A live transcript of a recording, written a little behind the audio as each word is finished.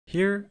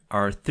Here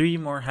are 3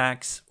 more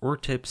hacks or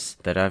tips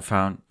that I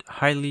found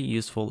highly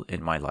useful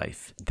in my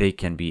life. They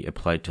can be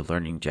applied to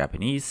learning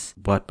Japanese,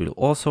 but will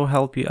also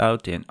help you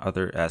out in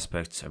other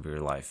aspects of your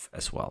life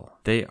as well.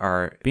 They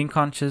are being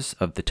conscious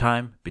of the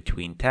time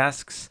between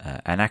tasks,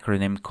 an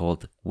acronym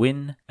called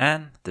W.I.N,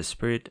 and the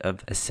spirit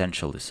of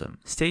essentialism.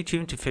 Stay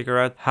tuned to figure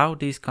out how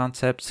these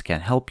concepts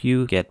can help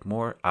you get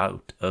more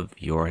out of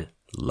your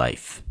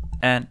life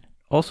and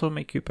also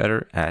make you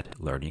better at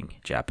learning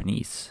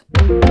Japanese.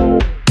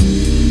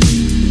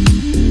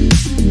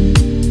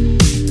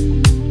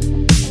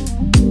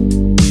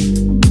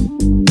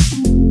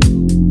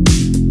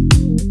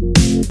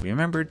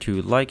 Remember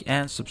to like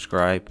and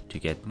subscribe to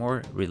get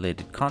more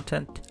related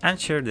content, and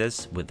share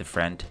this with a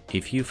friend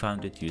if you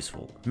found it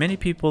useful. Many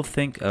people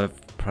think of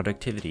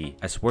productivity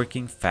as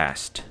working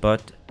fast,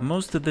 but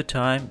most of the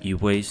time you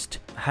waste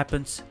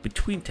happens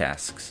between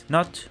tasks,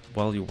 not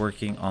while you're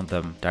working on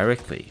them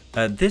directly.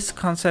 This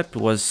concept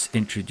was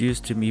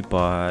introduced to me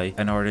by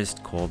an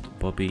artist called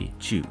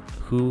W.I.N,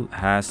 who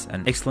has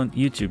an excellent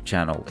YouTube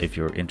channel if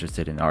you're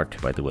interested in art,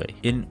 by the way.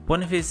 In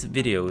one of his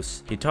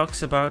videos, he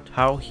talks about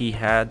how he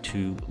had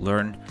to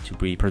learn to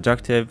be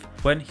productive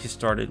when he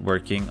started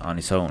working on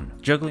his own,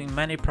 juggling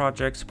many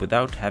projects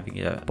without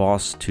having a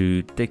boss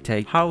to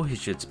dictate how he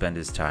should spend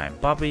his time.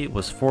 Bobby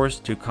was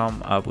forced to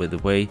come up with a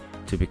way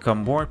to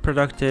become more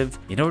productive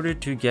in order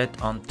to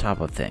get on top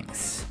of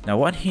things. Now,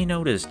 what he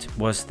noticed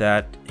was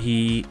that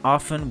he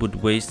often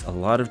would waste a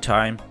lot of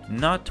time,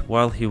 not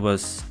while he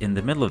was in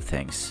the middle of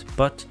things,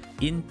 but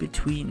in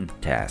between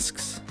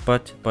tasks.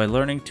 But by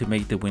learning to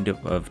make the window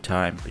of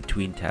time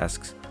between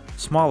tasks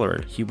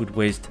smaller, he would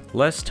waste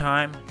less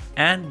time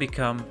and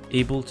become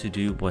able to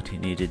do what he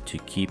needed to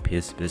keep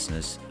his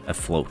business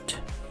afloat.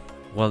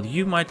 While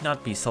you might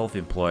not be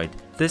self-employed,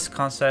 this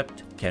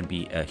concept can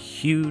be a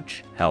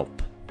huge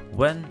help.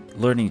 When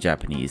learning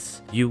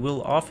Japanese, you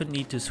will often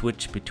need to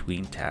switch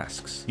between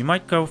tasks. You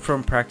might go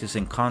from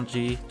practicing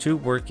kanji to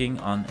working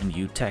on a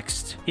new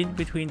text. In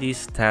between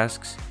these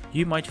tasks,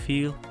 you might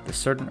feel the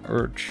certain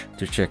urge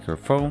to check your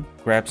phone,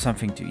 grab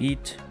something to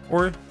eat,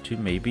 or to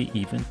maybe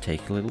even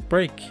take a little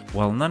break.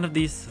 While none of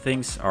these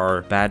things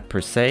are bad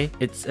per se,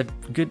 it's a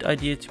good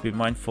idea to be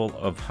mindful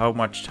of how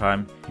much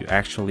time you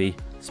actually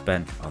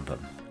spend on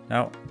them.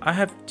 Now, I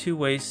have 2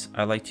 ways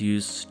I like to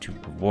use to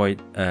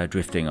avoid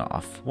drifting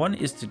off. One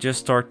is to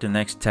just start the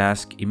next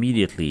task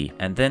immediately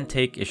and then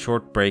take a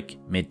short break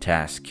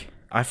mid-task.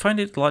 I find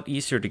it a lot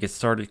easier to get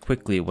started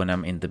quickly when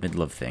I'm in the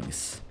middle of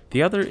things.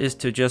 The other is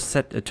to just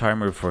set a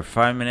timer for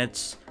 5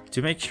 minutes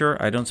to make sure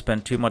I don't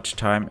spend too much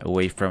time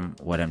away from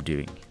what I'm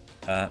doing.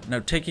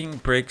 Now, taking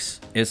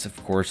breaks is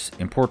of course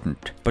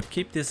important, but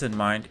keep this in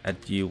mind and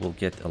you will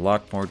get a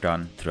lot more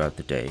done throughout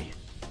the day.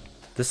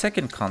 The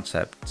second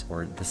concept,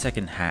 or the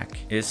second hack,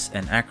 is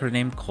an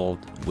acronym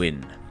called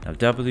W.I.N. Now,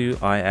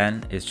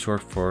 W.I.N is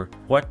short for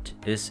What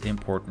is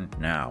Important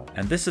Now.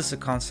 And this is a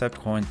concept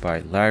coined by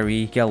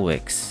Larry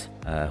Gelwix,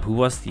 who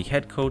was the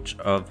head coach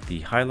of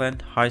the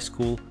Highland High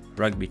School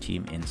rugby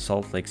team in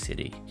Salt Lake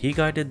City. He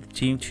guided the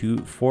team to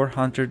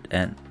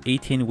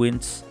 418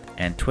 wins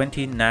and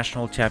 20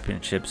 national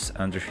championships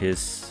under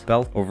his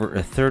belt over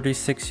a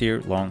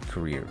 36-year-long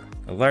career.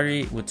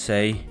 Larry would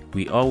say,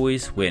 "We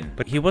always win,"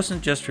 but he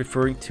wasn't just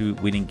referring to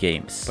winning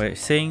games. By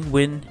saying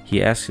win,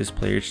 he asks his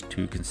players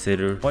to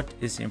consider what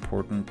is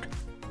important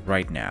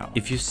right now.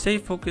 If you stay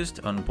focused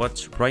on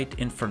what's right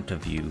in front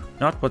of you,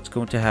 not what's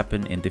going to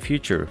happen in the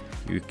future,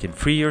 you can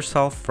free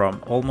yourself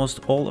from almost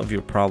all of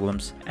your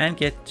problems and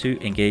get to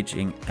engage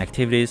in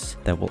activities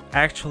that will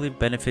actually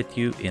benefit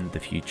you in the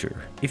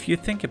future. If you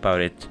think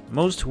about it,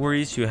 most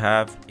worries you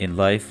have in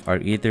life are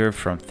either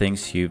from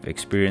things you've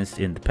experienced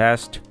in the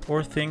past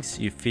or things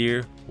you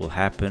fear will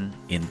happen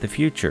in the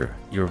future.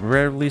 You're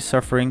rarely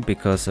suffering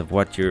because of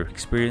what you're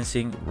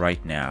experiencing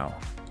right now.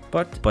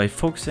 But by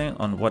focusing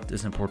on what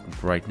is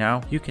important right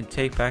now, you can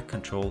take back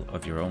control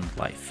of your own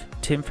life.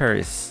 Tim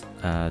Ferriss,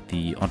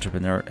 the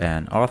entrepreneur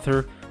and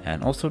author,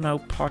 and also now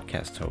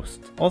podcast host,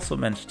 also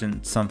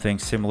mentioned something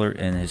similar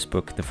in his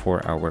book, The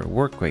 4-Hour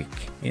Workweek.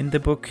 In the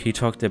book, he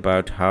talked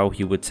about how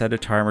he would set a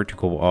timer to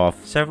go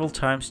off several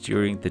times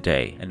during the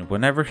day. And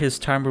whenever his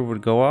timer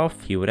would go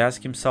off, he would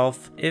ask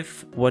himself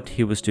if what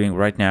he was doing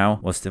right now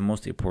was the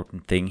most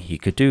important thing he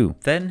could do.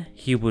 Then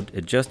he would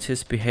adjust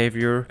his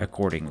behavior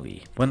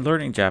accordingly. When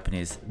learning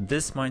Japanese,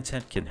 this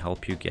mindset can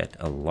help you get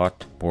a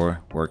lot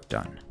more work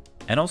done,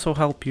 and also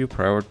help you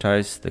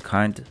prioritize the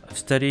kind of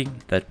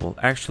studying that will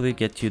actually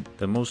get you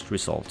the most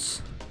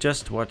results.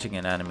 Just watching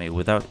an anime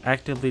without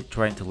actively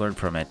trying to learn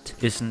from it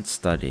isn't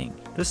studying.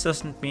 This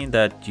doesn't mean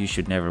that you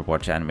should never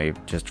watch anime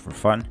just for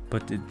fun,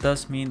 but it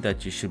does mean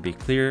that you should be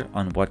clear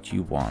on what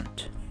you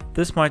want.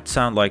 This might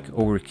sound like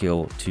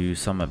overkill to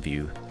some of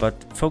you, but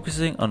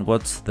focusing on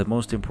what's the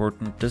most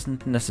important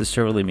doesn't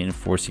necessarily mean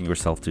forcing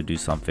yourself to do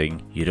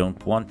something you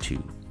don't want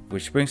to.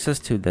 Which brings us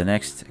to the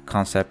next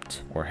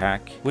concept or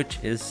hack, which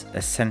is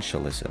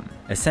essentialism.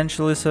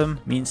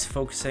 Essentialism means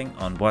focusing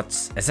on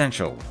what's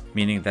essential,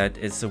 meaning that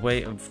it's a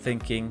way of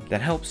thinking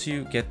that helps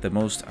you get the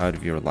most out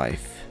of your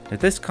life. Now,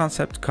 this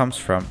concept comes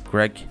from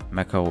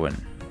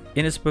W.I.N.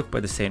 In his book by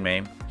the same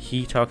name,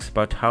 he talks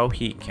about how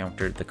he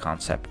encountered the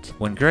concept.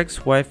 When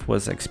Greg's wife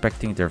was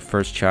expecting their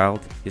first child,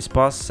 his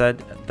boss said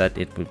that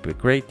it would be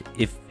great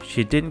if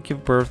she didn't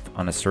give birth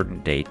on a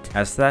certain date,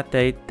 as that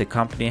date the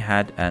company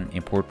had an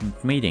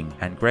important meeting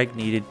and Greg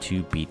needed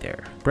to be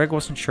there. Greg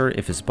wasn't sure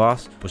if his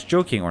boss was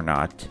joking or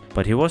not,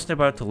 but he wasn't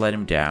about to let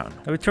him down.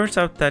 Now, it turns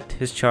out that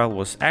his child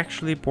was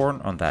actually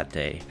born on that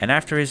day, and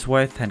after his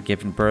wife had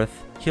given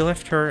birth, he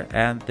left her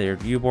and their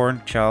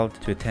newborn child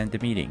to attend the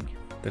meeting.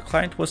 The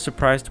client was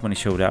surprised when he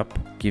showed up,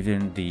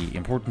 given the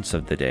importance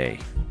of the day.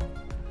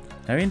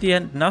 Now, in the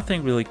end,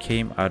 nothing really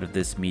came out of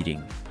this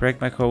meeting.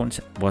 W.I.N.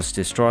 was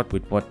distraught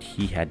with what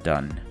he had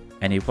done,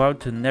 and he vowed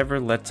to never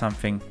let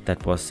something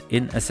that was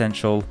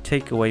inessential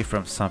take away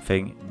from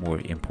something more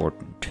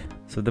important.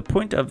 So the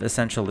point of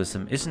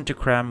essentialism isn't to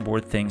cram more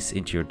things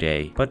into your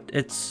day, but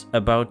it's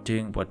about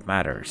doing what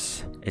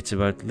matters. It's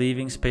about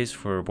leaving space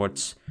for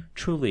what's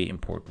truly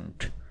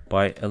important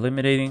by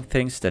eliminating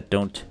things that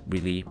don't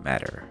really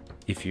matter.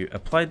 If you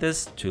apply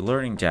this to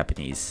learning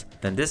Japanese,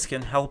 then this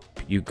can help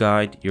you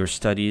guide your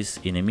studies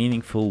in a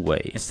meaningful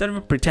way. Instead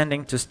of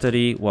pretending to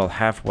study while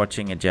half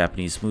watching a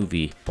Japanese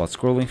movie while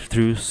scrolling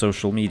through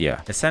social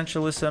media,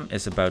 essentialism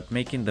is about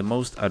making the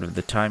most out of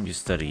the time you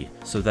study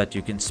so that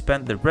you can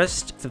spend the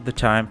rest of the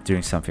time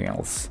doing something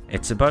else.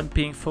 It's about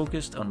being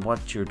focused on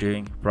what you're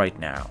doing right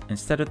now,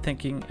 instead of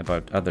thinking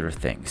about other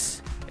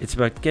things. It's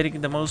about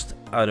getting the most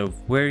out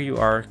of where you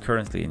are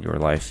currently in your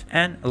life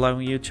and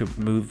allowing you to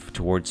move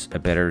towards a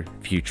better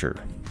future.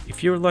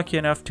 If you're lucky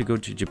enough to go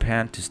to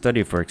Japan to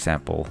study, for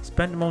example,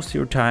 spend most of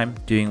your time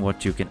doing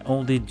what you can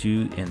only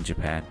do in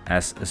Japan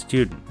as a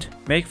student.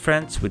 Make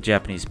friends with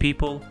Japanese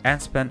people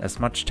and spend as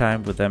much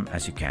time with them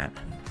as you can.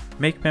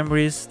 Make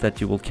memories that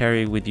you will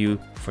carry with you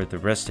for the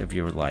rest of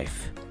your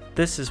life.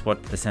 This is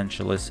what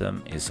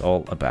essentialism is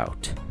all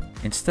about.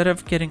 Instead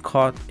of getting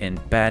caught in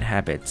bad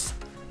habits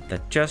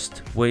that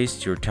just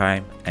waste your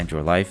time and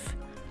your life,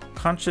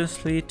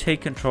 consciously take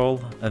control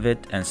of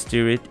it and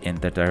steer it in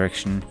the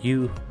direction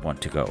you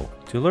want to go.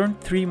 To learn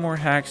 3 more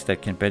hacks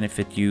that can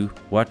benefit you,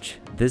 watch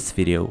this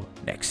video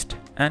next.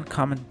 And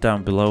comment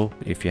down below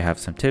if you have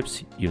some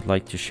tips you'd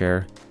like to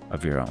share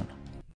of your own.